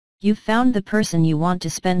You've found the person you want to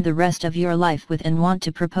spend the rest of your life with and want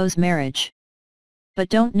to propose marriage. But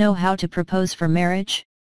don't know how to propose for marriage?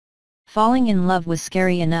 Falling in love was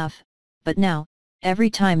scary enough, but now,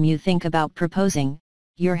 every time you think about proposing,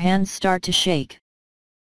 your hands start to shake.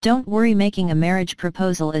 Don't worry, making a marriage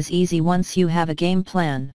proposal is easy once you have a game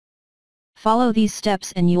plan. Follow these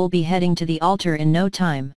steps and you'll be heading to the altar in no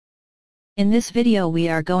time. In this video we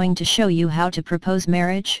are going to show you how to propose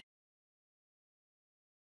marriage.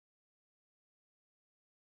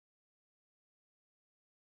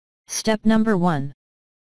 Step number 1.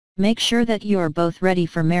 Make sure that you are both ready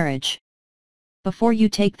for marriage. Before you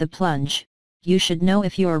take the plunge, you should know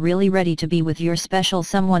if you are really ready to be with your special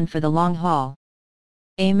someone for the long haul.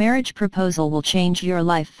 A marriage proposal will change your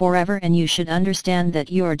life forever and you should understand that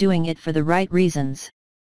you are doing it for the right reasons.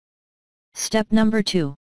 Step number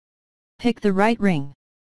 2. Pick the right ring.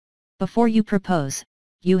 Before you propose,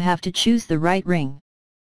 you have to choose the right ring.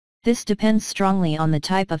 This depends strongly on the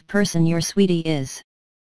type of person your sweetie is.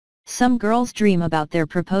 Some girls dream about their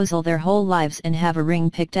proposal their whole lives and have a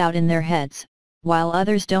ring picked out in their heads, while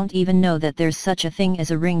others don't even know that there's such a thing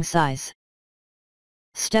as a ring size.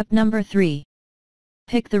 Step number 3.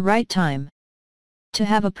 Pick the right time. To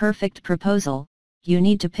have a perfect proposal, you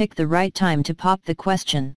need to pick the right time to pop the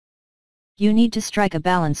question. You need to strike a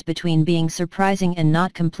balance between being surprising and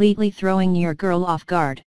not completely throwing your girl off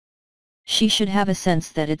guard. She should have a sense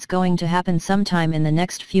that it's going to happen sometime in the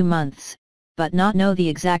next few months, but not know the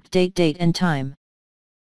exact date and time.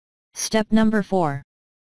 Step number 4.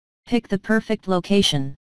 Pick the perfect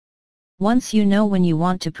location. Once you know when you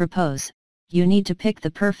want to propose, you need to pick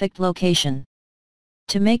the perfect location.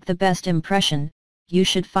 To make the best impression, you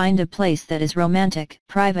should find a place that is romantic,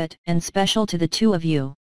 private, and special to the two of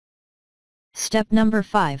you. Step number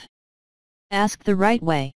 5. Ask the right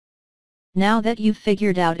way. Now that you've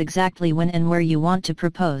figured out exactly when and where you want to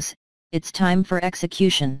propose, it's time for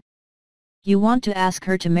execution. You want to ask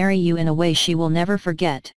her to marry you in a way she will never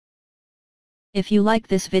forget. If you like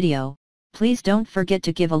this video, please don't forget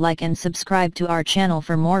to give a like and subscribe to our channel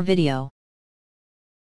for more video.